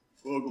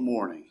Well, good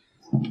morning.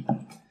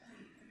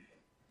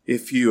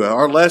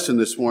 Our lesson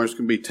this morning is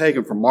going to be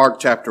taken from Mark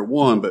chapter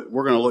 1, but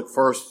we're going to look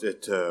first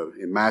at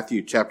in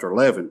Matthew chapter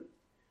 11.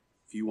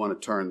 If you want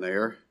to turn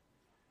there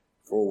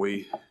before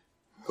we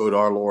go to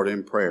our Lord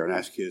in prayer and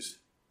ask His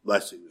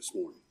blessing this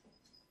morning.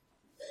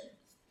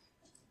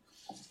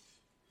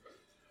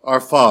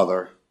 Our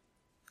Father,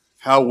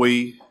 how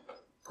we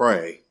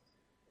pray,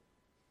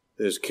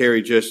 as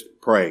Carrie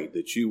just prayed,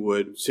 that you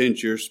would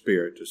send your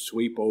Spirit to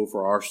sweep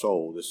over our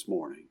soul this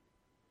morning.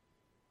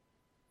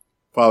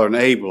 Father,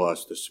 enable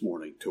us this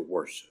morning to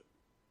worship.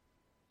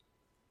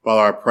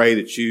 Father, I pray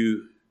that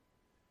you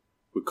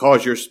would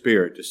cause your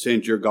Spirit to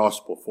send your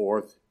gospel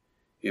forth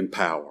in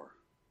power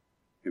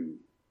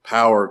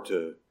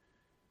to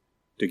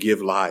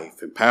give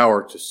life, in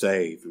power to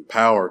save, in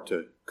power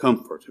to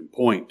comfort and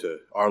point to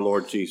our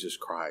Lord Jesus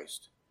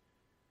Christ.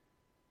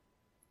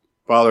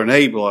 Father,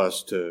 enable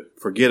us to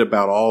forget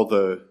about all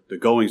the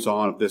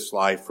goings-on of this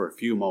life for a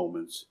few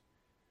moments.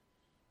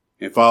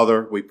 And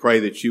Father, we pray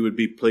that you would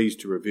be pleased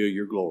to reveal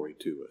your glory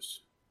to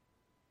us.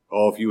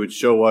 Oh, if you would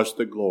show us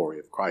the glory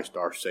of Christ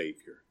our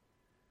Savior,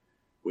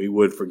 we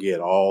would forget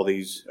all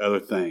these other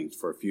things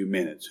for a few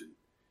minutes and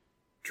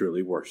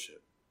truly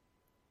worship.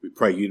 We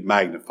pray you'd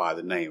magnify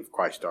the name of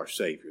Christ our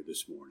Savior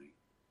this morning.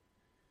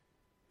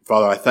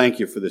 Father, I thank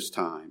you for this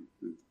time,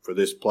 and for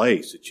this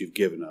place that you've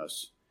given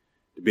us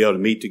to be able to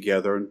meet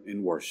together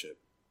and worship.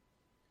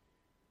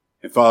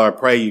 And Father, I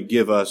pray you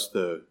give us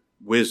the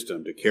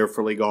wisdom to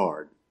carefully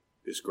guard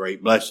this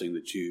great blessing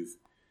that you've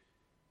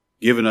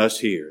given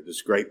us here,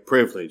 this great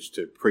privilege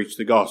to preach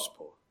the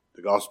gospel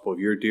of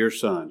your dear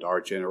Son to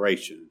our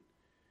generation,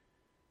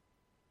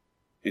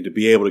 and to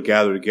be able to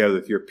gather together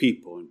with your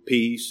people in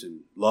peace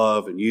and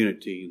love and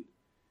unity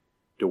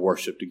to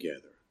worship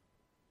together.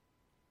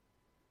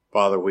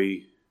 Father,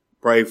 we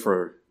pray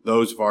for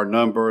those of our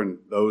number and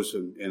those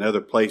in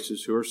other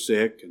places who are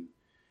sick and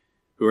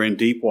who are in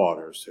deep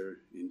waters. They're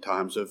in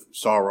times of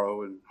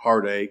sorrow and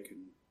heartache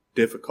and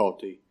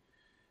difficulty.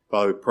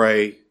 Father, we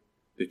pray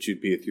that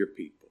you'd be with your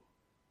people,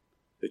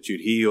 that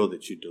you'd heal,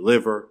 that you'd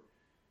deliver,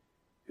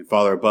 and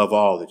Father, above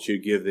all, that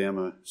you'd give them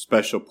a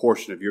special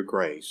portion of your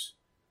grace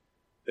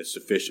that's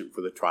sufficient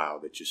for the trial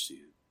that you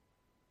send.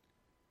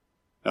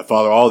 Now,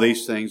 Father, all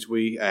these things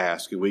we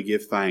ask and we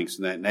give thanks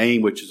in that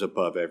name which is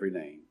above every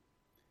name,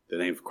 the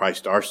name of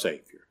Christ our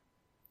Savior.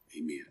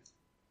 Amen.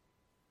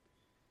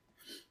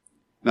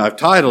 Now, I've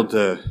titled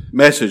the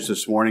message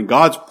this morning,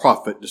 God's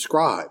Prophet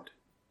Described.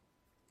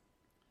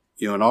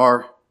 In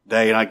our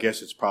day, and I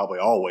guess it's probably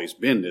always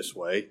been this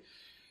way,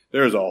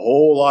 there's a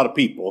whole lot of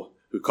people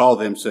who call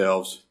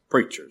themselves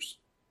preachers.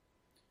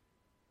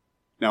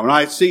 Now, when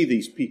I see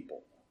these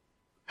people,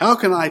 how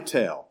can I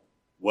tell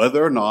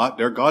whether or not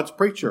they're God's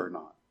preacher or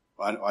not?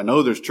 I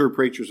know there's true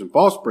preachers and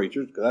false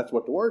preachers, because that's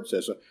what the Word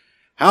says. So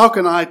how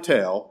can I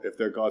tell if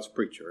they're God's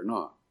preacher or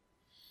not?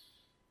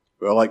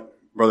 Well, like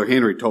Brother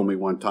Henry told me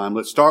one time,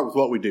 let's start with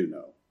what we do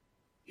know.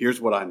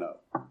 Here's what I know.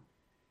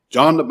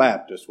 John the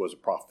Baptist was a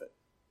prophet.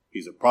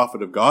 He's a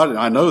prophet of God, and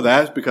I know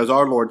that because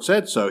our Lord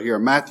said so here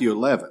in Matthew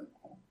 11,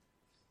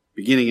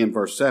 beginning in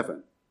verse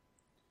 7.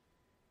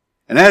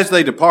 And as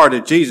they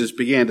departed, Jesus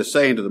began to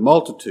say unto the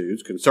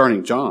multitudes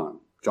concerning John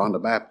the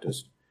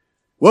Baptist,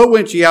 What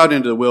went ye out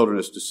into the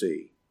wilderness to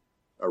see?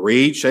 A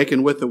reed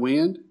shaken with the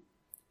wind?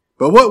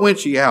 But what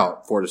went ye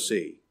out for to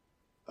see?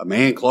 A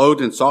man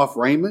clothed in soft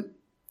raiment?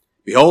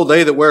 Behold,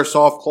 they that wear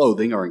soft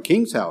clothing are in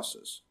kings'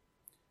 houses.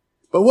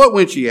 But what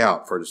went ye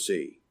out for to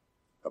see?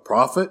 A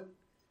prophet?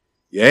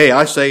 Yea,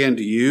 I say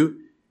unto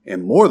you,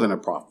 and more than a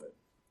prophet.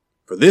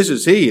 For this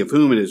is he of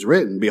whom it is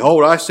written,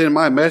 Behold, I send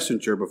my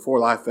messenger before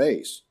thy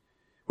face,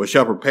 which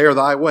shall prepare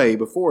thy way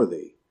before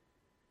thee.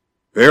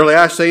 Verily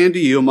I say unto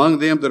you, among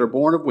them that are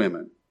born of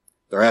women,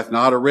 there hath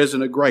not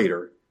arisen a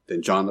greater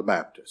than John the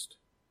Baptist.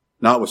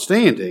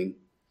 Notwithstanding,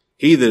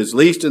 he that is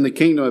least in the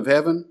kingdom of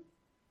heaven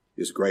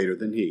is greater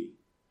than he.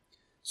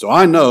 So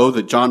I know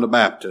that John the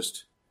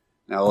Baptist,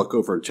 now look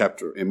over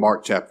in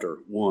Mark chapter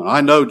 1,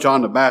 I know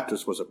John the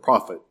Baptist was a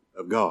prophet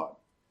of God.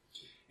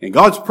 And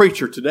God's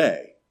preacher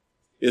today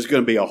is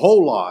going to be a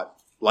whole lot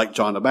like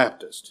John the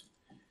Baptist.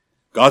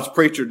 God's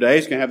preacher today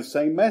is going to have the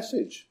same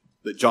message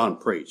that John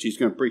preached. He's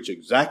going to preach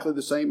exactly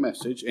the same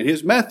message, and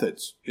his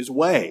methods, his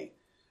way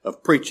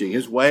of preaching,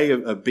 his way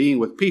of being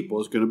with people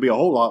is going to be a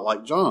whole lot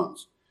like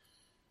John's.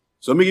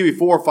 So let me give you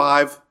 4 or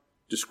 5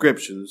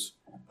 descriptions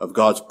of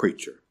God's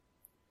preacher.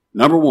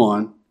 Number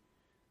 1,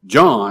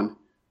 John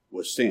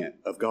was sent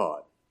of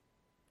God.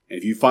 And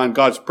if you find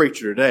God's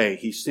preacher today,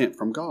 he's sent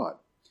from God.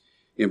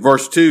 In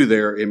verse 2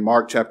 there in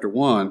Mark chapter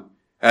 1,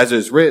 as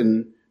is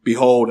written,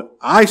 Behold,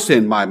 I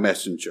send my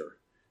messenger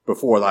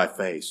before thy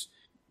face.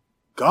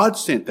 God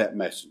sent that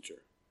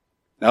messenger.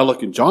 Now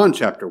look in John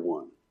chapter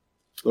 1.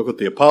 Look what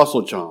the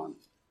Apostle John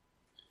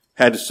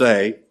had to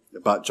say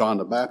about John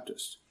the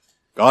Baptist.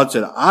 God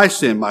said, I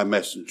send my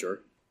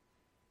messenger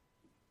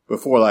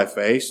before thy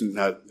face. And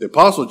the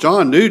Apostle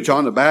John knew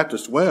John the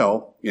Baptist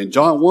well. In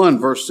John 1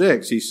 verse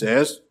 6, he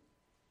says,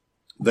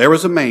 There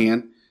was a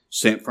man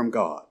sent from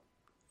God,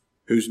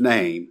 whose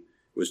name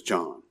was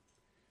John.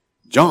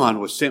 John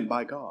was sent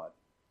by God.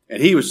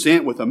 And he was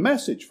sent with a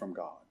message from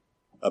God.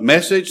 A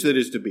message that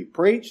is to be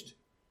preached,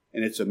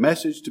 and it's a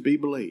message to be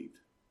believed.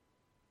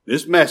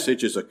 This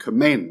message is a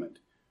commandment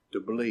to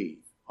believe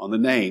on the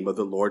name of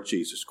the Lord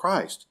Jesus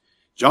Christ.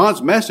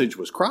 John's message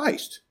was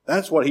Christ.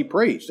 That's what he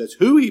preached. That's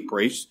who he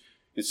preached.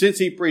 And since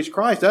he preached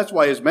Christ, that's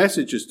why his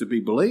message is to be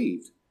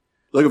believed.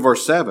 Look at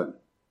verse 7.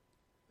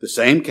 The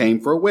same came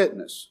for a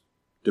witness,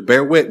 to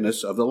bear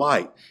witness of the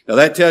light. Now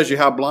that tells you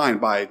how blind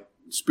by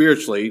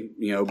spiritually,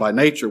 by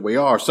nature we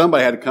are.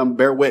 Somebody had to come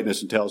bear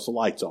witness and tell us the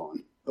light's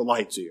on. The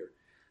light's here.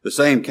 The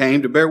same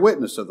came to bear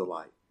witness of the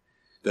light,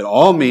 that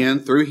all men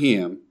through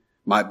him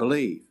might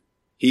believe.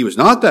 He was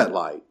not that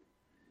light,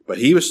 but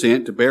he was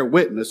sent to bear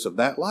witness of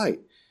that light.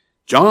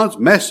 John's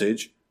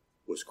message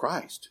was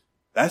Christ.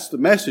 That's the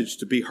message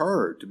to be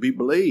heard, to be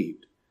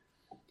believed.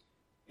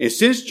 And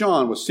since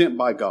John was sent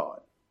by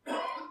God,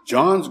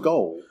 John's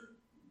goal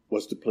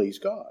was to please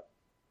God.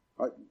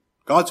 Right?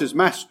 God's his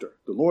master.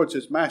 The Lord's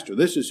his master.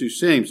 This is who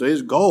sent him. So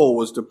his goal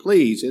was to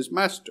please his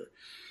master.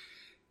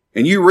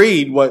 And you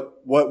read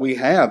what we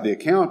have, the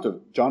account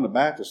of John the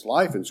Baptist's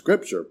life in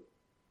Scripture,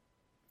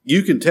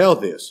 you can tell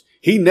this.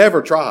 He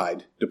never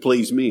tried to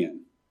please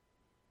men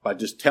by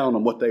just telling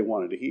them what they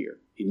wanted to hear.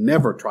 He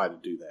never tried to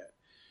do that.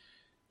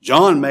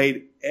 John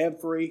made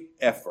every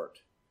effort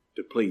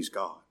to please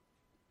God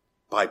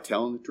by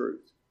telling the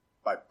truth,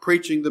 by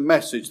preaching the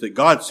message that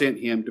God sent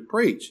him to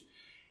preach,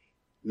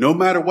 no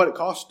matter what it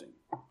cost him.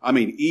 I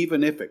mean,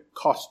 even if it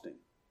cost him,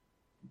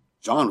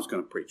 John was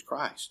going to preach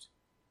Christ.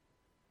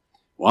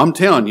 Well, I'm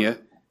telling you,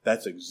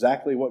 that's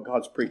exactly what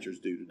God's preachers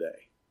do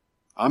today.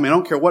 I mean, I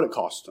don't care what it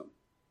costs them.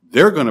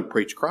 They're going to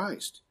preach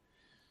Christ.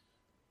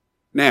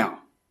 Now,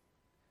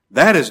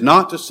 that is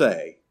not to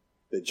say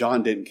that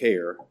John didn't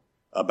care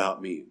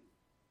about men.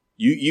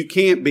 You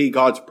can't be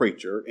God's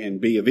preacher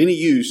and be of any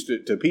use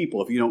to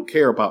people if you don't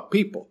care about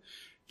people.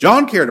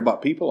 John cared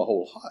about people a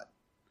whole lot.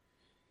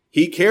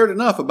 He cared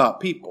enough about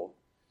people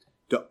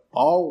to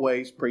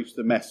always preach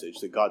the message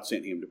that God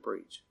sent him to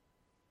preach.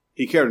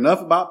 He cared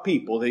enough about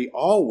people that he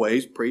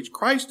always preached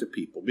Christ to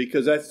people,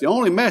 because that's the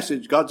only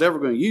message God's ever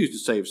going to use to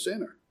save a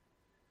sinner.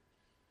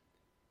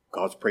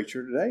 God's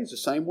preacher today is the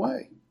same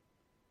way.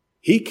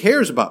 He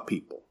cares about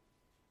people.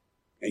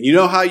 And you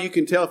know how you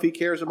can tell if he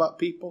cares about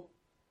people?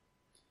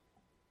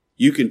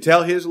 You can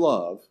tell his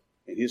love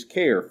and his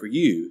care for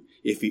you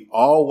if he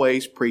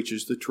always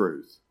preaches the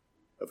truth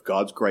of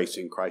God's grace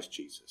in Christ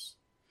Jesus.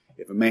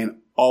 If a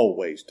man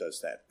always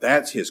does that,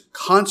 that's his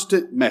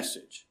constant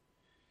message.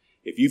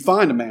 If you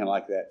find a man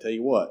like that, tell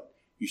you what,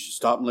 you should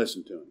stop and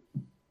listen to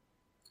him.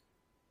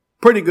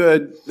 Pretty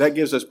good. That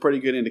gives us pretty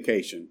good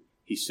indication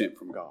he's sent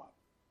from God.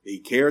 He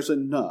cares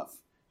enough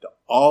to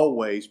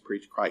always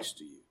preach Christ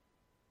to you.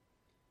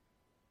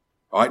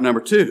 All right,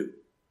 number 2.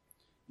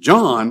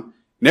 John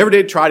never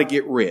did try to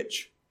get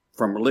rich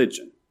from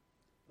religion.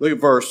 Look at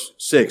verse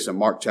 6 in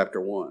Mark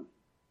chapter 1.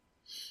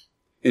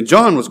 And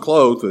John was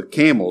clothed with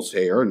camel's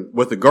hair and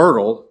with a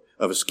girdle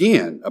of a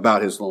skin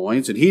about his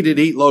loins, and he did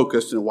eat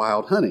locusts and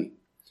wild honey.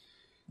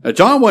 Now,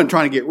 John wasn't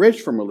trying to get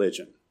rich from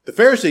religion. The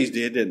Pharisees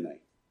did, didn't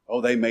they?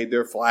 Oh, they made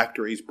their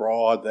phylacteries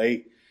broad.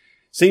 They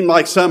seemed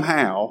like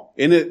somehow,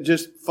 isn't it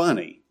just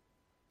funny?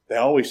 They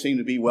always seemed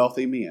to be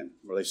wealthy men.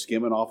 Were they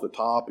skimming off the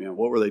top?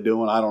 What were they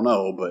doing? I don't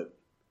know, but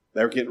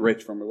they were getting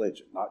rich from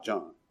religion, not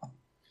John.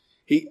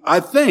 I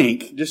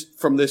think, just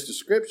from this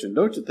description,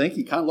 don't you think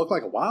he kind of looked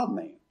like a wild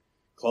man?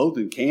 Clothed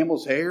in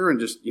camel's hair and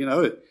just,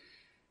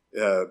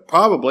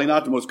 probably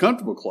not the most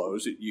comfortable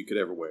clothes that you could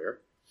ever wear.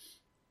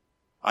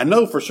 I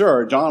know for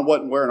sure John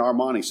wasn't wearing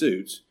Armani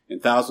suits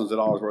and thousands of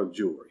dollars worth of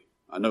jewelry.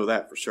 I know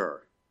that for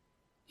sure.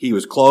 He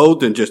was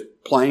clothed in just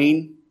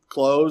plain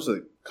clothes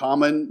that a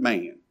common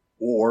man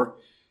wore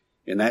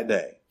in that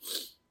day.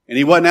 And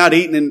he wasn't out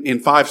eating in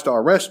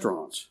 5-star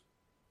restaurants.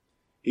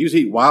 He was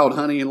eating wild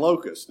honey and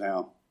locusts.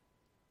 Now,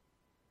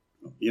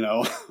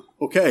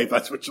 okay, if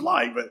that's what you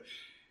like,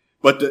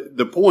 but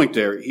the point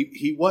there,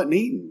 he wasn't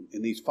eating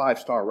in these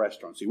 5-star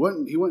restaurants. He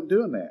wasn't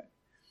doing that.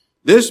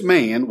 This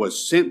man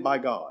was sent by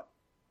God,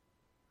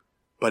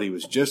 but he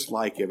was just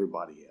like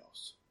everybody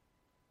else.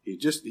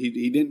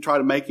 He didn't try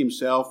to make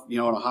himself,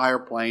 on a higher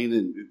plane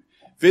and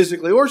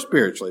physically or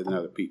spiritually than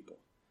other people.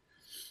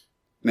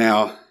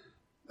 Now,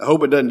 I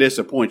hope it doesn't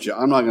disappoint you.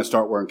 I'm not going to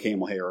start wearing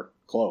camel hair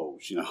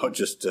clothes,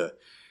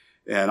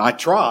 and I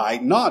try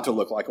not to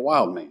look like a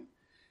wild man.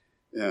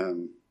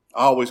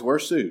 I always wear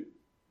a suit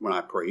when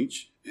I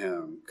preach,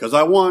 because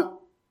I want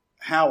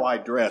how I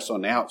dress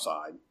on the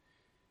outside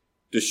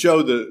to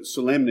show the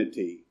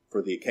solemnity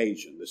for the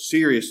occasion, the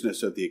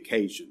seriousness of the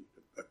occasion,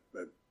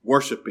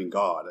 worshiping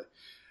God.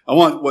 I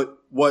want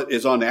what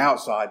is on the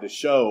outside to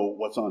show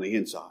what's on the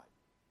inside,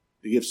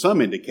 to give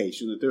some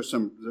indication that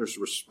there's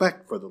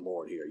respect for the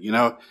Lord here.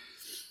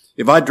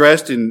 If I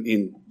dressed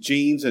in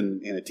jeans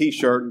and a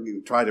t-shirt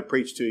and tried to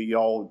preach to you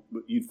all,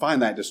 you'd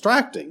find that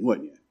distracting,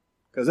 wouldn't you?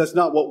 Because that's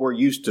not what we're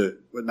used to,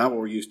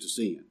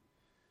 seeing.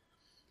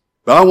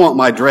 But I want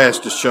my dress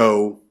to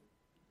show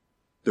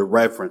the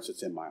reverence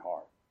that's in my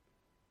heart.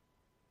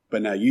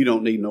 But now you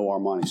don't need no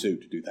Armani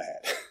suit to do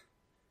that.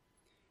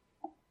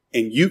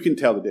 And you can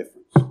tell the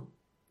difference.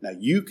 Now,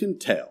 you can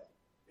tell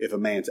if a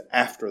man's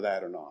after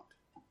that or not.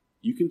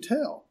 You can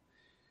tell.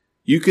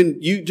 You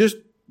just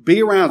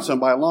be around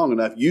somebody long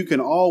enough, you can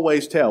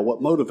always tell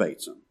what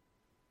motivates them.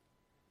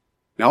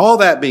 Now, all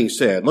that being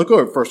said, look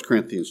over at 1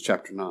 Corinthians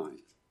chapter 9.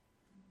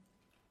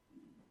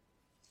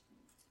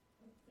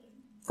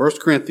 1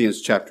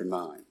 Corinthians chapter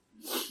 9.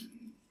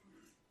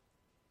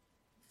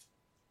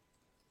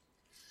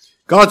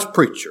 God's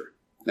preacher.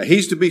 Now,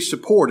 he's to be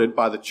supported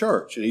by the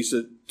church, and he's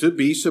to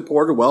be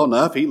supported well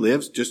enough. He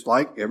lives just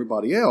like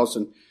everybody else.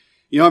 And,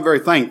 I'm very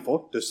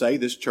thankful to say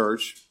this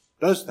church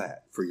does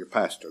that for your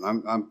pastor.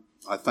 And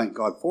I thank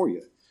God for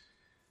you.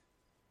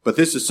 But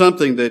this is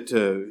something that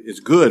is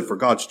good for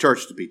God's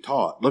church to be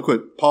taught. Look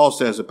what Paul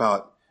says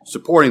about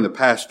supporting the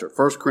pastor.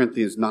 1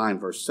 Corinthians 9,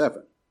 verse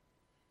 7.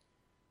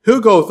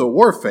 Who goeth a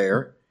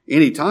warfare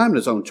any time in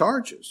his own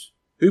charges?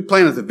 Who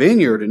planteth a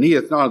vineyard and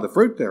eateth not of the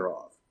fruit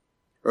thereof?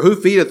 Or who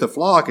feedeth the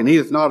flock and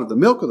eateth not of the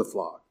milk of the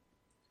flock?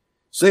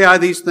 Say I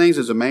these things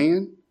as a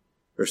man?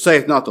 Or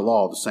saith not the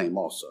law the same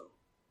also?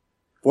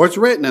 For it's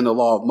written in the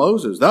law of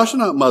Moses, Thou shalt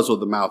not muzzle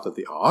the mouth of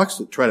the ox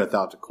that treadeth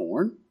out the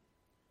corn.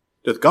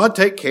 Doth God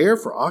take care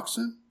for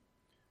oxen?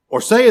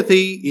 Or saith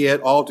he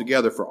it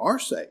altogether for our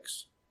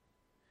sakes?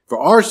 For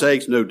our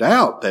sakes, no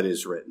doubt, that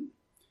is written,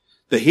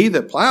 that he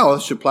that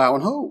ploweth should plow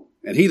in hope,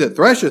 and he that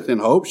thresheth in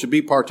hope should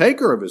be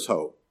partaker of his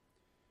hope.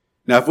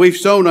 Now if we've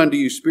sown unto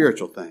you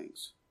spiritual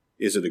things,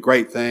 is it a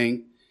great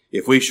thing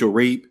if we shall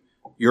reap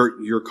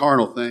your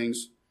carnal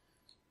things?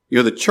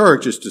 The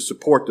church is to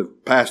support the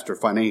pastor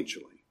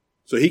financially.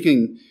 So he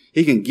can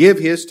give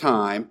his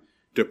time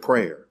to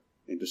prayer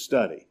and to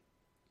study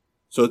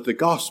so that the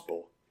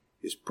gospel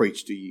is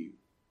preached to you.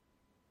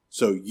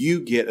 So you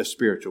get a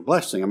spiritual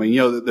blessing. I mean,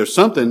 there's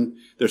something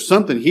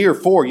here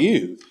for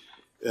you.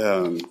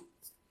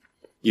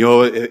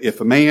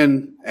 If a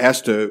man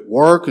has to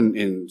work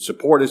and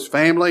support his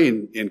family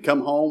and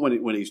come home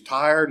when he's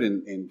tired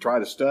and try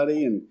to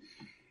study, and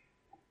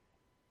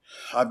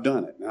I've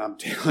done it. And I'm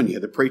telling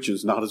you, the preaching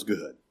is not as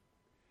good.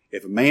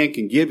 If a man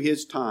can give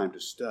his time to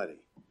study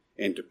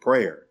and to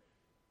prayer,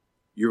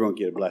 you're going to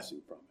get a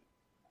blessing from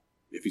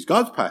it. If he's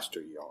God's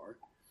pastor, you are.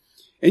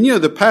 And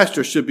the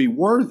pastor should be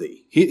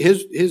worthy.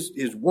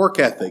 His work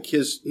ethic,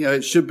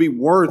 it should be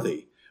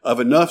worthy of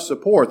enough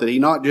support that he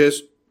not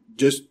just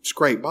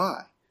scrape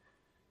by.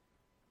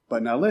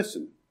 But now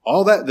listen,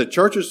 all that the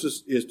church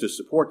is to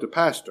support the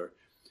pastor,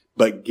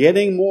 but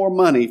getting more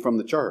money from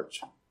the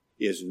church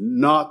is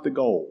not the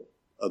goal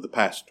of the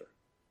pastor.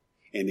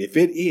 And if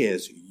it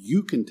is,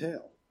 you can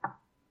tell.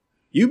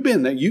 You've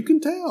been there. You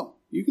can tell.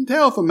 You can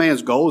tell if a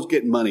man's goal is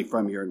getting money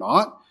from you or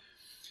not.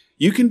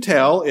 You can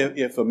tell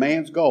if a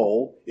man's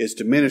goal is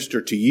to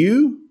minister to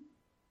you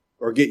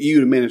or get you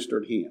to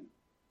minister to him.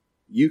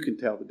 You can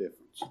tell the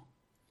difference.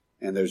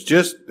 And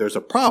there's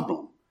a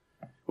problem.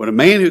 When a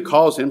man who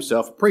calls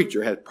himself a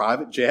preacher has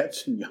private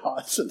jets and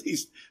yachts, and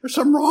there's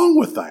something wrong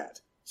with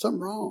that. Something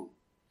wrong.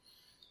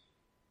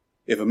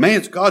 If a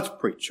man's God's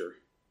preacher,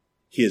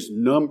 his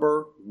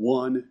number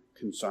one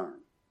concern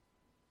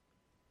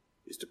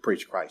is to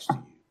preach Christ to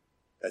you.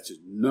 That's his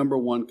number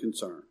one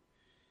concern.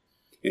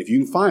 And if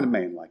you can find a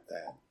man like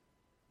that,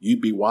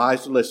 you'd be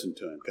wise to listen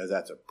to him, because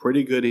that's a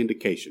pretty good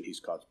indication he's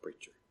God's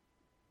preacher.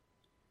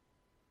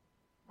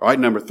 All right,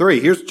 number 3,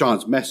 here's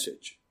John's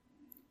message.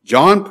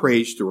 John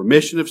preached the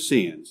remission of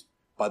sins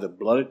by the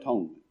blood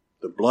atonement,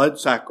 the blood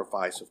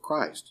sacrifice of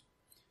Christ.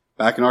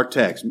 Back in our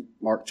text,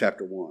 Mark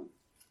chapter 1.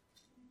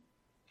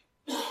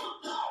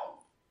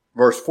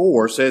 Verse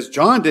 4 says,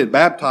 John did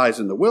baptize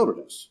in the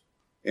wilderness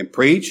and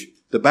preach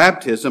the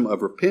baptism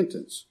of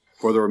repentance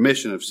for the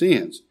remission of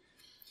sins.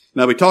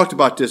 Now, we talked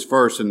about this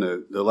verse in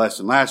the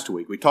lesson last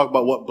week. We talked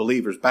about what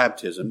believer's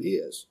baptism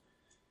is.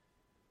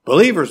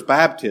 Believer's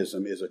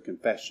baptism is a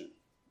confession.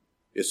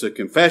 It's a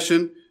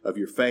confession of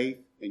your faith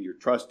and your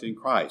trust in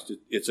Christ.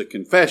 It's a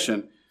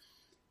confession.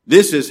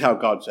 This is how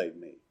God saved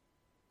me.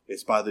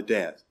 It's by the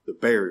death, the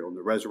burial, and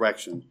the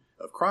resurrection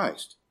of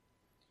Christ.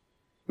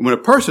 And when a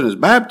person is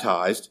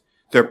baptized,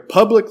 they're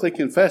publicly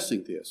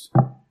confessing this.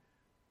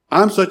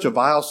 I'm such a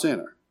vile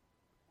sinner.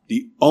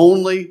 The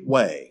only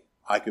way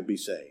I could be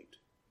saved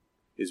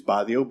is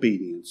by the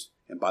obedience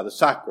and by the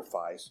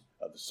sacrifice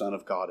of the Son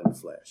of God in the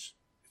flesh.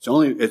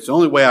 It's the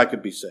only way I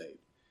could be saved.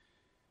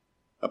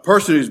 A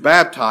person who's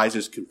baptized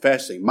is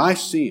confessing, my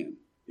sin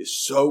is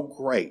so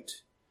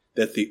great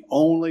that the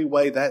only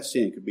way that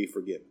sin could be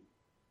forgiven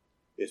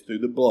is through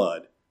the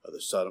blood of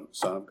the Son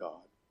of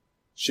God,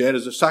 shed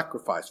as a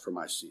sacrifice for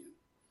my sin.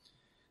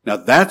 Now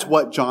that's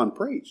what John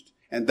preached.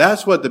 And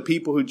that's what the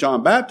people who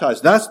John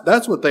baptized,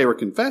 that's what they were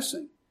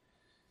confessing.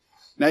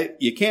 Now,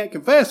 you can't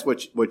confess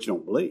what you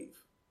don't believe.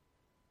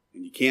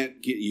 And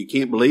you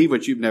can't believe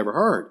what you've never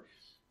heard.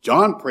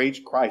 John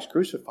preached Christ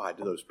crucified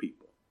to those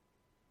people.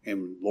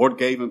 And when the Lord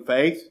gave them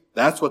faith,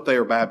 that's what they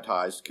were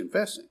baptized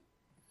confessing.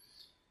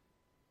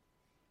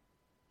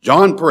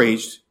 John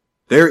preached,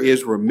 there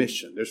is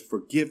remission, there's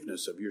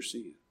forgiveness of your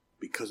sin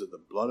because of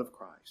the blood of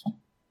Christ.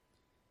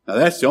 Now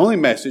that's the only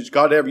message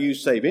God ever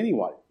used to save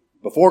anyone.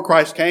 Before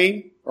Christ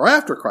came or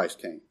after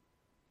Christ came.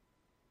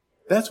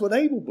 That's what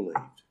Abel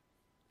believed.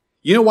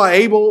 You know why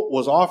Abel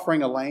was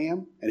offering a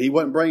lamb and he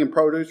wasn't bringing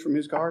produce from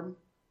his garden?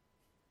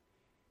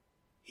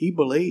 He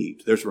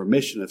believed there's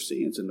remission of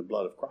sins in the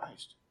blood of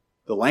Christ.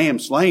 The lamb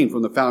slain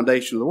from the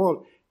foundation of the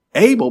world.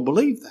 Abel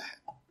believed that.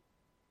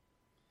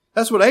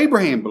 That's what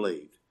Abraham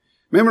believed.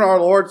 Remember our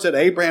Lord said,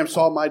 Abraham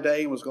saw my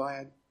day and was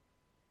glad?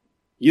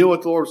 You know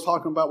what the Lord was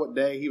talking about, what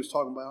day he was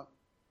talking about?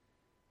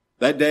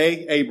 That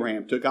day,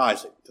 Abraham took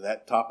Isaac to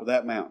that top of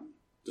that mountain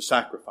to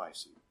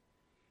sacrifice him.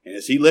 And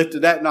as he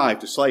lifted that knife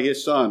to slay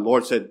his son, the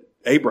Lord said,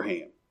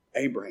 Abraham,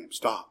 Abraham,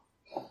 stop.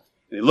 And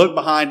he looked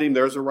behind him,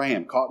 there's a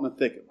ram caught in the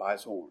thicket by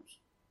his horns.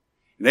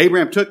 And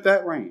Abraham took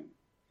that ram,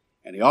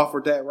 and he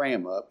offered that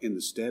ram up in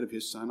the stead of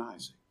his son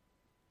Isaac.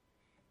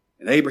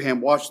 And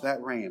Abraham watched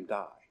that ram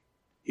die.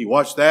 He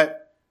watched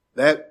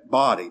that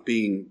body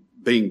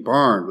being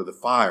burned with the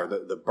fire,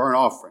 the burnt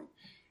offering.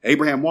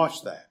 Abraham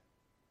watched that.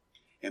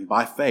 And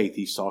by faith,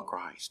 he saw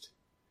Christ.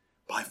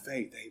 By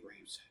faith,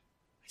 Abraham said,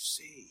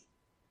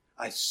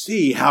 I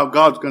see how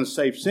God's going to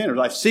save sinners.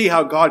 I see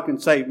how God can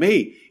save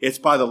me. It's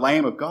by the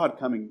Lamb of God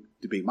coming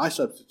to be my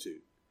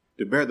substitute,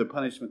 to bear the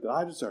punishment that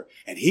I deserve.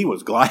 And he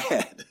was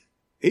glad.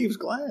 He was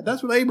glad.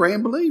 That's what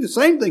Abraham believed. The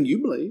same thing you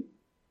believe.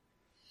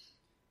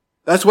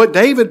 That's what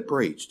David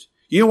preached.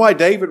 You know why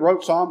David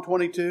wrote Psalm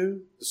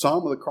 22, the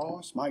Psalm of the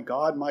Cross? My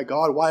God,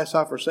 why hast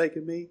thou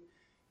forsaken me?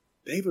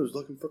 David was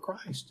looking for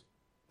Christ.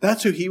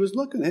 That's who he was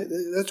looking at.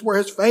 That's where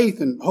his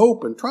faith and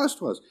hope and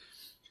trust was.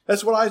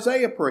 That's what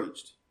Isaiah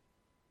preached.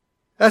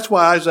 That's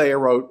why Isaiah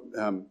wrote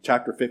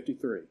chapter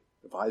 53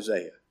 of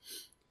Isaiah.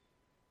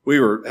 We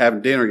were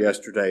having dinner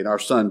yesterday, and our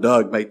son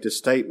Doug made this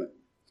statement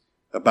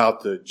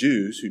about the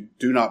Jews who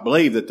do not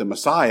believe that the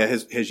Messiah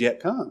has yet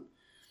come.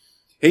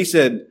 He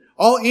said,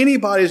 all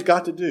anybody's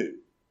got to do,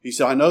 he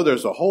said, I know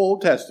there's a whole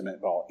Old Testament,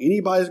 but all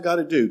anybody's got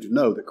to do to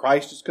know that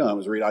Christ has come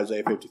is read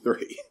Isaiah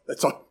 53.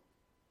 That's all.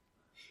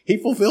 He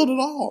fulfilled it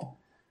all.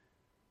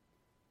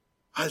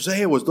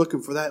 Isaiah was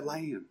looking for that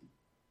lamb,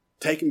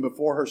 taken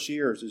before her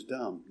shears is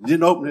dumb,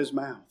 didn't open his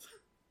mouth,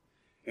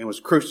 and was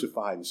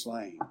crucified and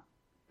slain,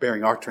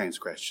 bearing our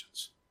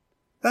transgressions.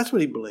 That's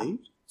what he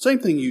believed. Same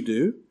thing you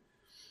do.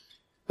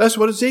 That's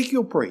what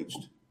Ezekiel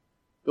preached.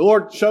 The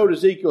Lord showed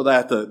Ezekiel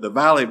that the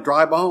valley of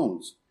dry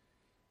bones.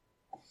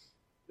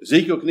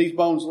 Ezekiel, can these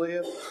bones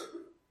live?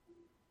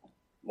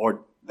 Lord,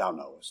 thou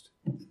knowest.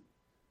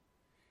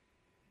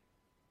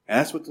 And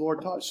that's what the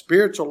Lord taught.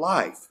 Spiritual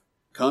life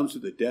comes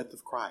through the death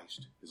of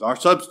Christ as our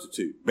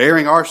substitute,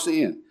 bearing our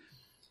sin.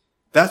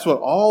 That's what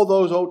all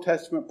those Old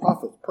Testament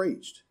prophets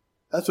preached.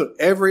 That's what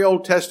every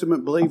Old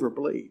Testament believer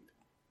believed.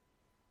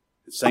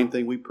 The same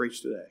thing we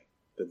preach today.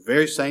 The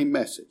very same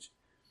message.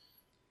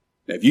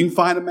 Now, if you can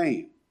find a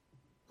man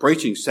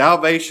preaching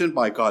salvation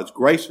by God's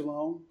grace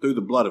alone, through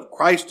the blood of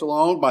Christ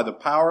alone, by the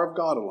power of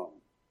God alone,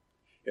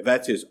 if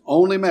that's his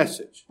only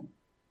message,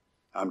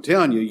 I'm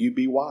telling you, you'd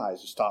be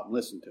wise to stop and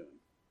listen to him.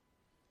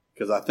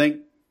 Because I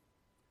think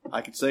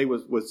I could say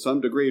with some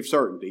degree of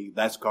certainty,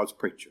 that's God's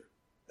preacher.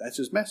 That's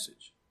his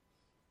message.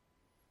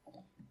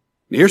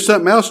 And here's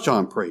something else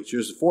John preached.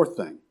 Here's the fourth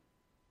thing.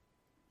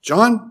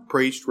 John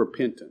preached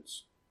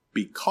repentance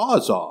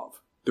because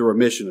of the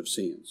remission of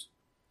sins.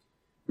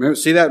 Remember,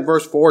 see that in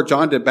verse 4?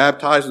 John did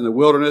baptize in the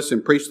wilderness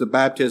and preached the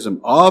baptism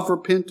of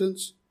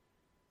repentance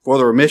for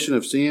the remission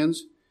of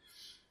sins.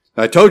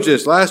 Now, I told you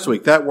this last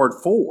week, that word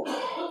for,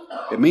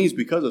 it means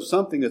because of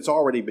something that's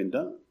already been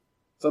done.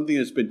 Something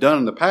that's been done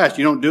in the past.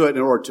 You don't do it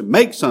in order to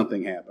make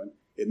something happen.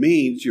 It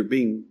means you're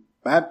being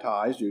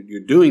baptized, you're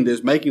doing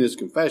this, making this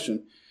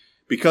confession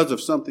because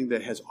of something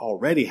that has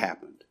already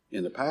happened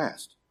in the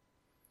past.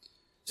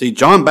 See,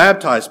 John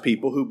baptized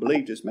people who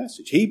believed his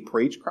message. He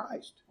preached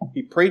Christ.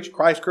 He preached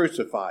Christ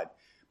crucified.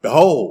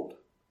 Behold,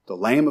 the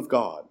Lamb of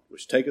God,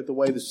 which taketh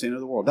away the sin of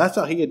the world. That's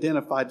how he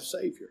identified the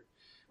Savior.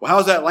 Well,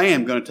 how's that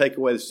Lamb going to take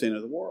away the sin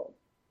of the world?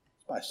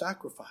 By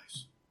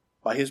sacrifice,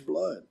 by his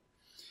blood.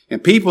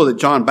 And people that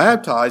John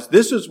baptized,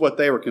 this is what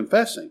they were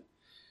confessing.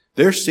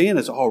 Their sin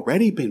has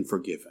already been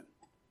forgiven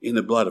in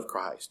the blood of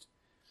Christ.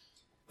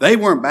 They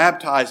weren't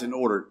baptized in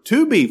order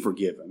to be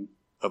forgiven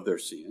of their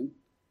sin.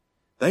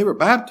 They were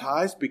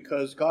baptized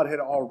because God had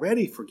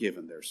already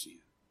forgiven their sin.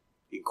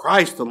 In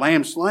Christ, the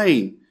Lamb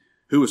slain,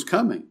 who was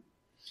coming.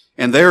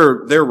 And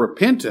their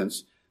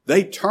repentance,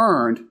 they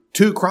turned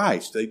to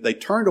Christ. They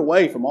turned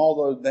away from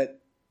all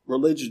that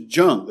religious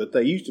junk that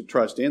they used to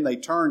trust in. They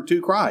turned to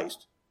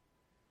Christ.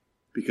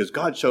 Because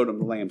God showed them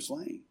the Lamb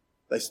slain.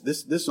 They said,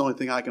 this is the only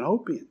thing I can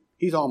hope in.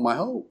 He's all my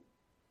hope.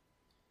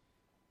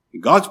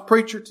 And God's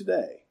preacher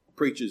today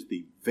preaches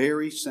the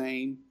very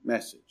same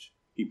message.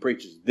 He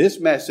preaches this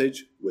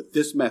message with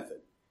this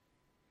method.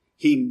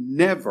 He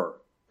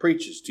never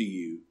preaches to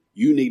you,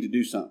 you need to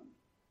do something.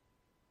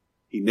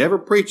 He never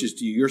preaches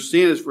to you, your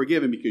sin is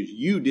forgiven because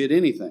you did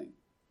anything.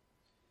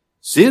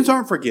 Sins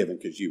aren't forgiven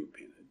because you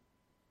repented.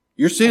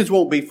 Your sins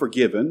won't be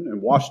forgiven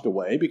and washed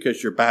away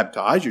because you're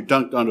baptized, you're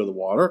dunked under the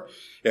water.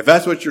 If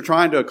that's what you're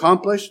trying to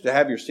accomplish, to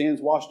have your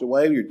sins washed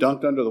away and you're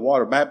dunked under the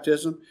water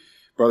baptism,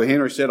 Brother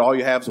Henry said all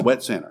you have is a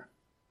wet sinner.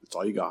 That's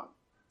all you got.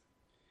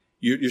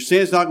 Your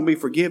sin's not going to be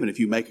forgiven if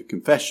you make a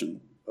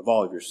confession of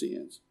all of your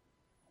sins.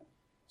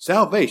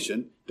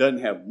 Salvation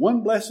doesn't have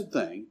one blessed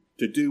thing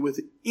to do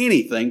with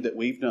anything that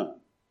we've done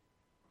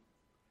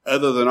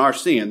other than our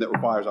sin that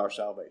requires our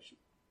salvation.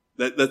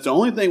 That's the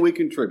only thing we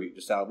contribute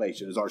to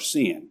salvation is our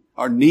sin,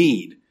 our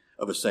need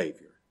of a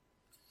Savior.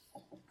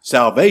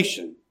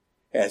 Salvation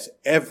has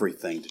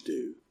everything to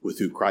do with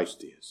who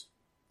Christ is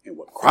and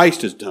what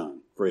Christ has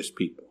done for his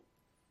people.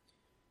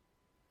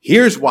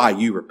 Here's why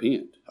you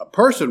repent. A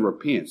person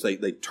repents.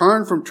 They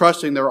turn from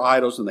trusting their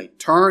idols and they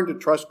turn to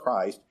trust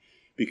Christ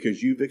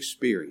because you've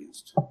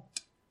experienced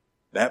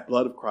that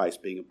blood of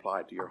Christ being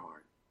applied to your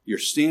heart. Your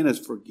sin is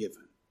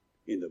forgiven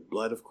in the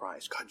blood of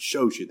Christ. God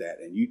shows you that,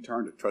 and you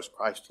turn to trust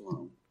Christ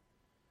alone.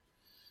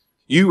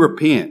 You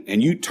repent,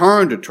 and you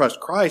turn to trust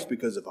Christ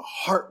because of the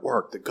heart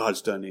work that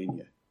God's done in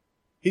you.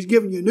 He's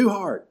given you a new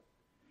heart,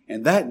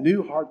 and that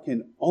new heart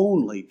can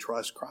only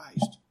trust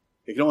Christ.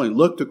 It can only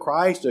look to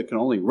Christ. It can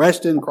only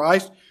rest in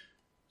Christ.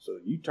 So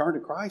you turn to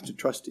Christ to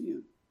trust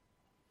Him.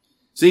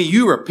 See,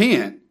 you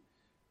repent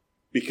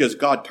because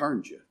God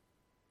turned you.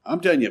 I'm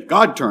telling you, if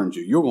God turns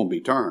you, you're going to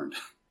be turned.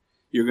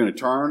 You're going to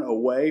turn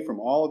away from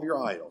all of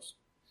your idols.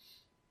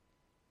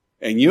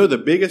 And you're the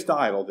biggest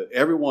idol that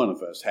every one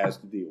of us has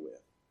to deal with.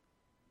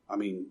 I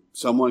mean,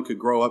 someone could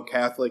grow up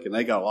Catholic and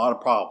they got a lot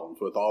of problems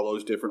with all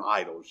those different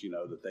idols,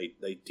 that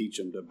they teach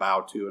them to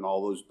bow to and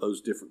all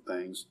those different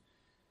things.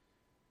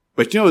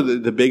 But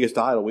the biggest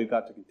idol we've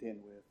got to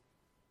contend with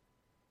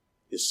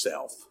is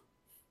self.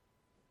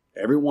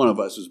 Every one of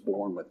us is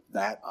born with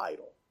that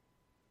idol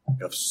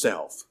of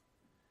self.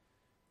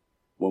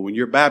 Well, when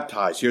you're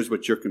baptized, here's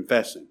what you're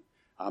confessing.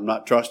 I'm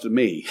not trusting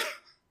me.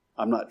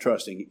 I'm not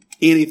trusting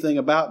anything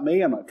about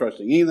me. I'm not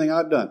trusting anything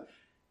I've done.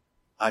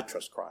 I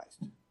trust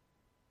Christ.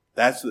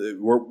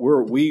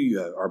 We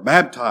are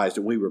baptized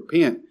and we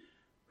repent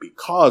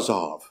because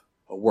of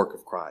a work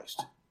of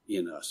Christ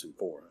in us and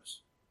for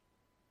us.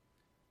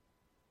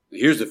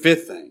 Here's the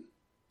fifth thing.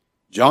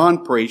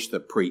 John preached the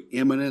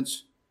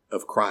preeminence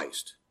of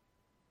Christ.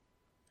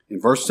 In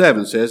verse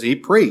 7 says, he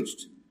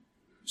preached,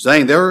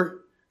 saying, there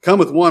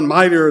cometh one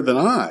mightier than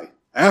I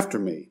after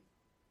me,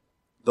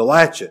 the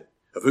latchet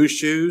of whose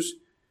shoes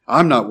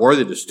I'm not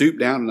worthy to stoop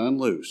down and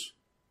unloose.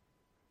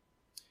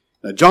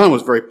 Now, John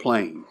was very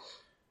plain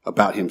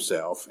about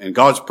himself, and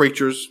God's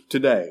preachers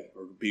today,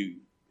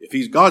 if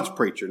he's God's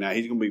preacher now,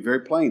 he's going to be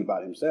very plain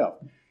about himself.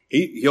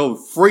 He'll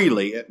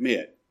freely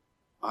admit,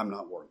 I'm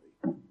not worthy.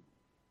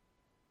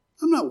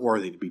 I'm not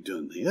worthy to be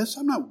doing this.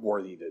 I'm not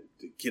worthy to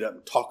get up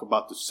and talk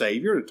about the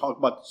Savior, to talk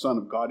about the Son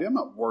of God. I'm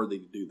not worthy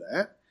to do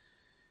that.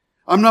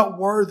 I'm not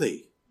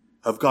worthy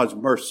of God's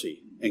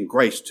mercy and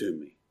grace to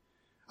me.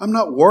 I'm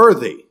not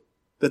worthy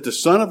that the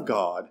Son of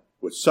God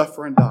would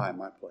suffer and die in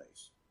my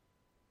place.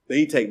 That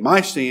He'd take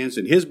my sins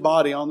and His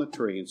body on the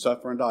tree and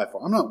suffer and die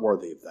for. I'm not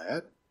worthy of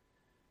that.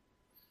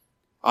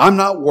 I'm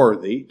not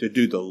worthy to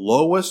do the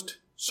lowest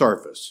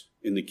service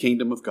in the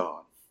kingdom of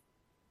God,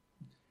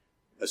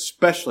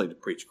 especially to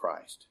preach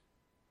Christ.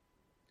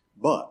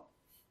 But,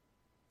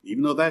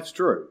 even though that's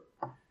true,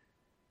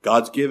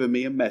 God's given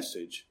me a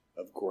message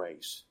of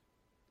grace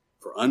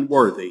for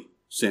unworthy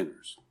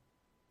sinners.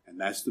 And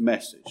that's the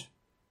message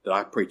that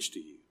I preach to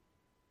you.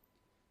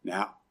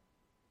 Now,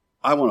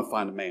 I want to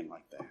find a man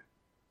like that.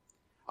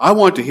 I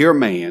want to hear a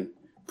man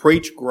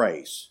preach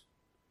grace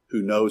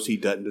who knows he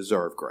doesn't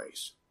deserve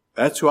grace.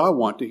 That's who I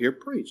want to hear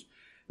preach.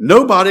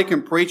 Nobody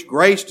can preach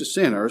grace to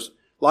sinners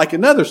like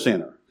another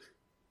sinner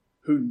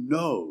who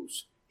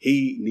knows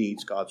he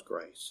needs God's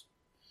grace.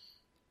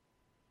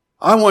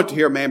 I want to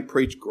hear a man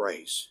preach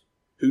grace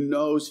who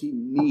knows he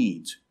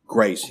needs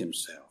grace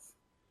himself.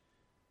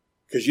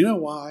 Because you know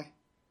why?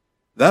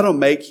 That'll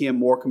make him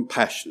more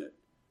compassionate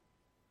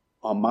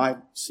on my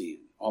sin,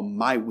 on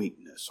my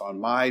weakness, on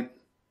my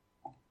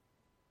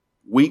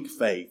weak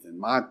faith and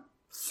my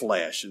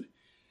flesh. And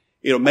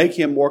it'll make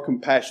him more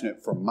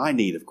compassionate for my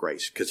need of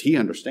grace because he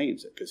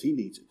understands it, because he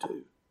needs it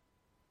too.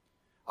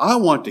 I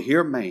want to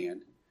hear a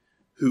man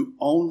who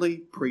only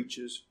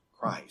preaches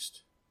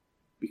Christ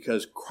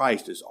because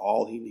Christ is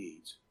all he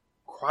needs.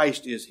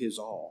 Christ is his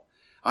all.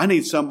 I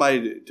need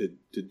somebody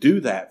to do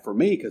that for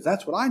me because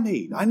that's what I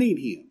need. I need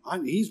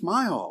him. He's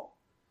my all.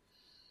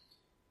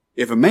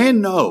 If a man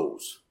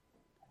knows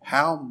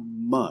how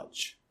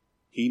much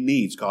he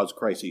needs God's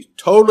grace, he's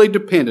totally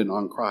dependent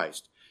on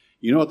Christ,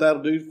 you know what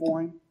that'll do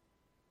for him?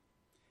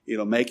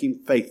 It'll make him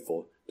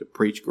faithful to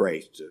preach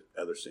grace to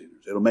other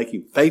sinners. It'll make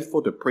him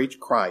faithful to preach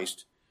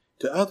Christ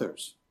to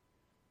others.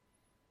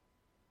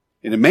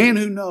 And a man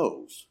who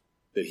knows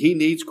that he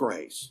needs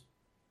grace,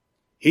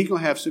 he's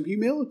going to have some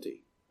humility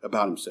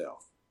about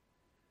himself.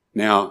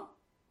 Now,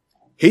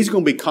 he's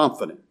going to be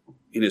confident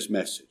in his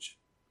message.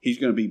 He's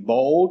going to be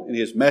bold in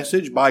his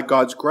message. By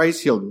God's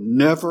grace, he'll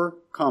never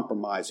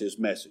compromise his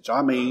message.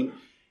 I mean,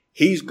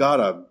 he's got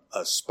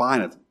a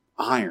spine of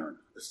iron,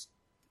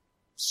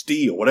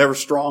 steel, whatever's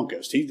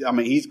strongest.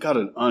 He's got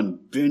an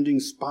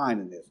unbending spine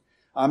in this.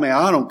 I mean,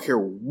 I don't care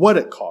what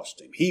it costs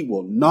him. He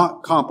will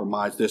not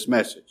compromise this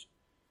message.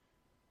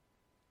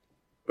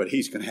 But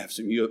he's going to have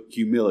some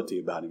humility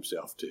about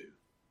himself too.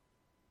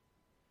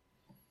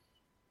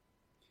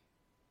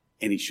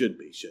 And he should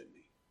be, shouldn't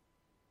he?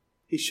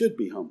 He should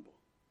be humble.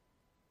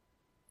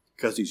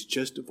 Because he's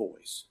just a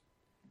voice.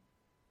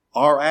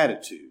 Our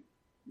attitude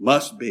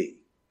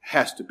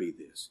has to be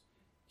this.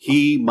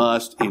 He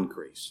must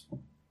increase,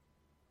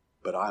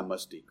 but I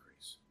must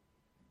decrease.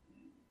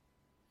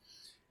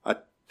 I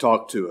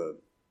talked to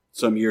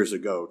some years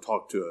ago,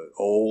 an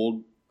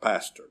old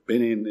pastor,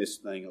 been in this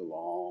thing a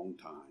long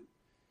time.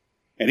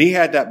 And he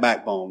had that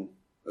backbone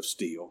of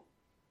steel.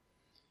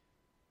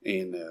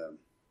 And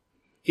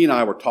he and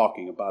I were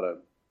talking about a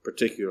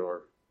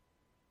particular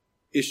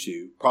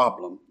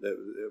problem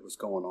that was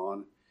going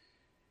on.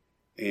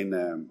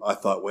 And I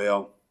thought,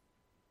 well,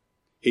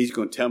 he's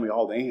going to tell me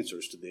all the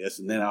answers to this,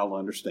 and then I'll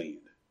understand.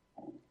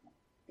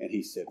 And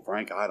he said,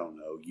 Frank, I don't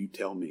know. You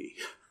tell me.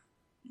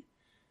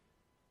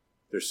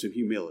 There's some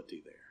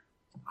humility there.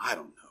 I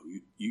don't know.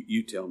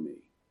 You tell me.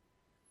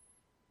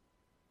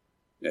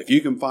 Now, if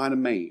you can find a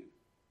man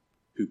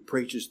who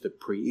preaches the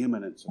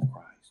preeminence of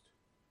Christ,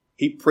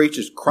 he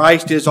preaches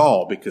Christ is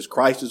all, because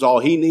Christ is all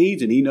he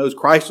needs, and he knows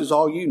Christ is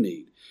all you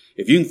need.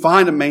 If you can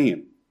find a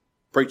man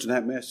preaching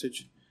that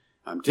message,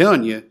 I'm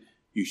telling you,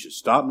 you should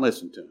stop and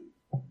listen to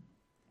him.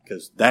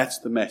 Because that's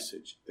the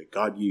message that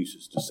God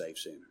uses to save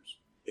sinners.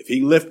 If he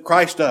can lift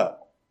Christ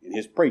up in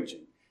his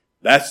preaching,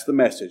 that's the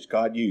message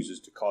God uses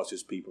to cause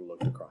his people to look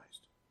to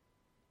Christ.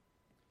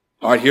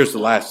 All right, here's the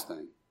last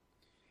thing.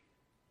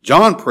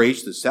 John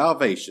preached that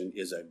salvation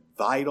is a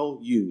vital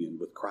union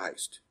with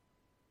Christ.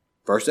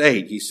 Verse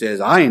 8, he says,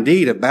 I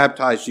indeed have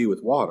baptized you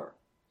with water,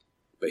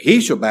 but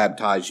he shall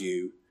baptize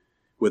you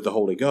with the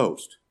Holy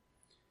Ghost.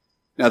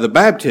 Now, the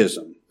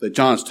baptism that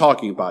John's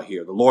talking about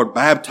here, the Lord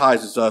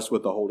baptizes us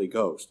with the Holy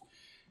Ghost.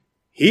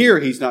 Here,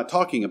 he's not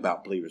talking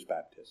about believers'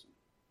 baptism.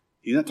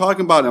 He's not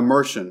talking about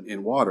immersion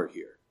in water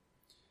here.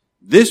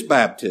 This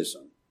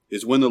baptism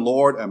is when the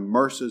Lord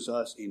immerses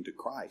us into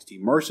Christ. He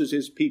immerses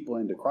his people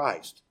into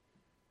Christ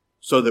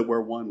so that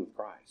we're one with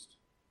Christ.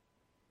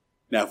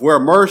 Now, if we're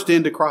immersed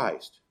into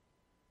Christ,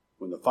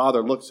 when the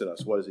Father looks at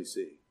us, what does he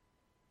see?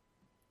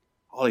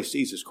 All he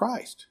sees is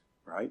Christ,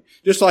 right?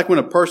 Just like when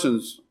a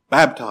person's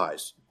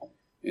baptized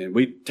and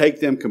we take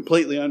them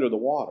completely under the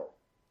water.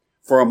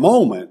 For a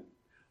moment,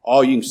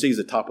 all you can see is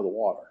the top of the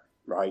water,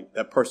 right?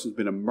 That person's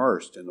been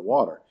immersed in the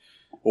water.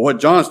 But what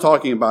John's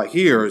talking about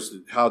here is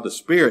how the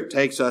Spirit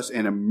takes us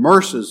and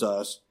immerses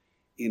us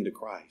into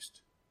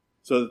Christ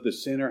so that the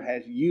sinner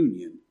has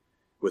union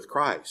with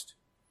Christ.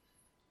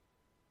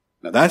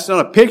 Now, that's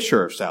not a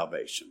picture of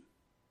salvation.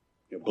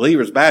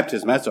 Believer's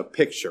baptism, that's a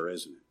picture,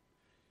 isn't it?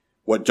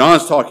 What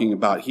John's talking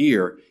about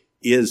here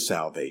is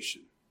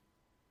salvation.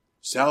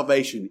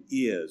 Salvation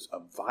is a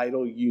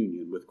vital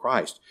union with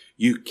Christ.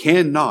 You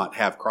cannot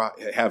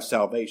have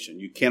salvation.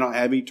 You cannot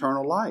have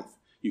eternal life.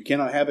 You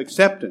cannot have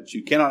acceptance.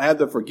 You cannot have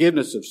the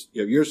forgiveness of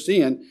your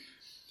sin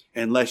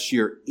unless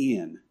you're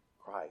in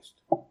Christ.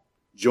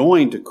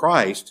 Joined to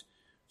Christ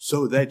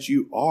so that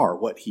you are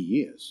what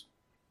he is.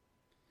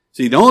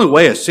 See, the only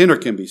way a sinner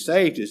can be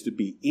saved is to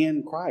be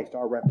in Christ,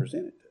 our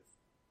representative.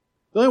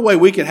 The only way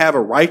we can have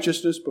a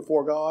righteousness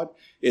before God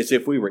is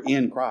if we were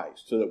in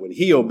Christ, so that when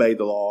he obeyed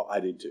the law, I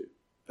did too.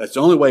 That's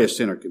the only way a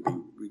sinner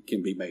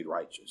can be made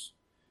righteous.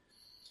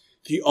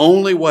 The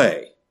only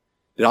way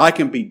that I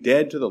can be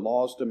dead to the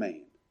law's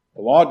demand.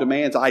 The law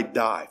demands I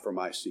die for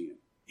my sin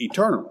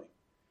eternally.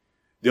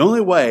 The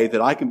only way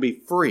that I can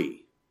be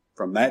free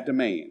from that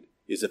demand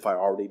is if I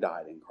already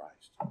died in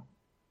Christ.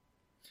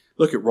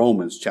 Look at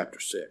Romans chapter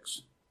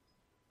 6.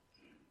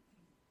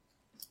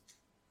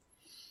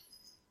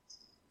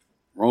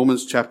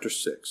 Romans chapter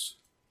 6.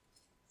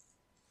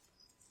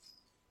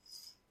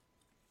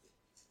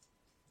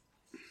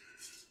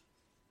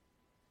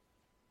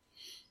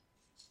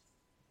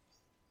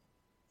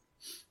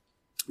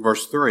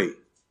 Verse 3.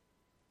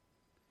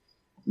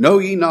 Know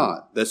ye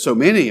not that so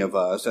many of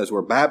us, as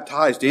were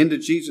baptized into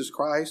Jesus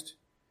Christ,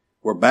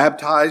 were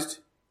baptized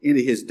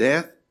into his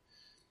death?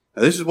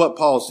 Now this is what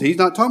Paul says. He's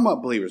not talking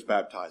about believers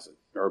baptizing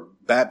or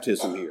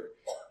baptism here.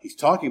 He's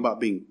talking about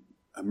being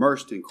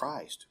immersed in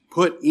Christ,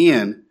 put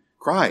in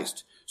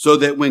Christ, so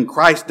that when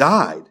Christ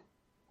died,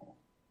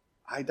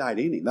 I died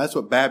in him. That's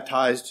what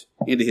baptized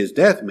into his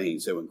death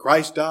means. That when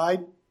Christ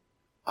died,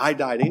 I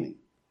died in him.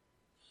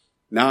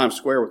 Now I'm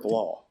square with the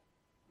law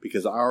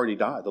because I already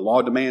died. The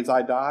law demands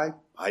I die.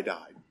 I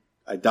died.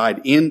 I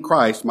died in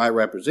Christ, my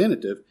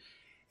representative.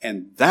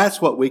 And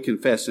that's what we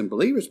confess in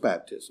believers'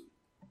 baptism.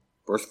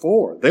 Verse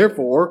 4,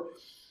 therefore,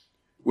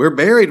 we're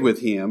buried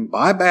with him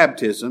by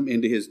baptism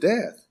into his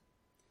death,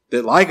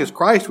 that like as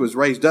Christ was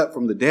raised up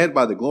from the dead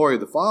by the glory of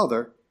the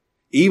Father,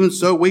 even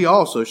so we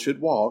also should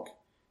walk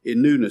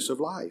in newness of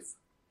life.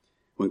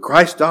 When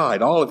Christ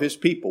died, all of his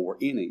people were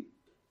in him.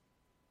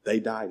 They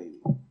died in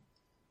him.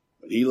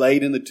 When he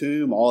laid in the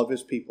tomb, all of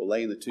his people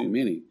lay in the tomb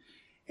in him.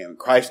 And when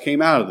Christ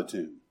came out of the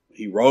tomb,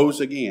 he rose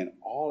again.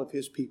 All of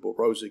his people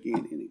rose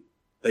again in him.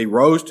 They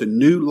rose to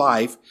new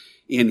life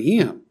in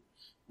him.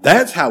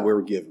 That's how we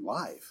were given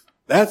life.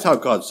 That's how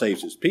God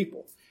saves his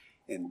people.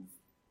 And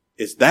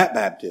It's that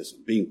baptism,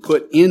 being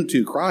put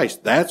into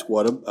Christ. That's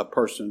what a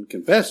person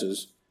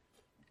confesses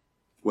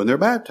when they're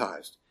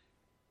baptized.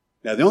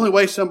 Now, the only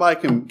way somebody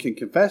can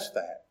confess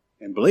that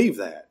and believe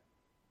that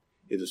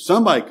is if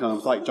somebody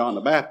comes like John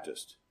the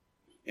Baptist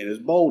and is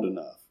bold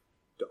enough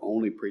to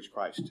only preach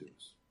Christ to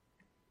us.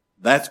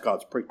 That's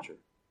God's preacher.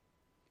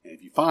 And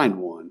if you find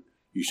one,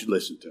 you should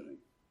listen to him.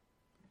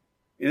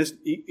 And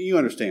you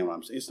understand what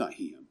I'm saying. It's not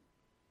him.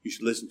 You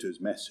should listen to his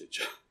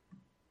message.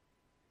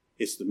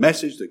 It's the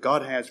message that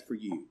God has for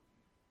you.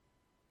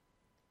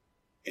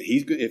 And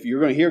if you're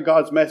going to hear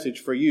God's message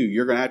for you,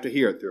 you're going to have to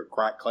hear it through a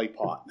cracked clay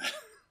pot.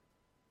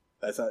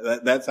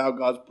 That's how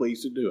God's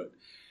pleased to do it.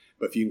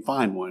 But if you can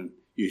find one,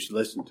 you should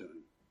listen to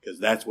him, because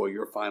that's where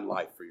you'll find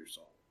life for your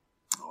soul.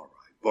 All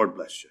right. Lord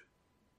bless you.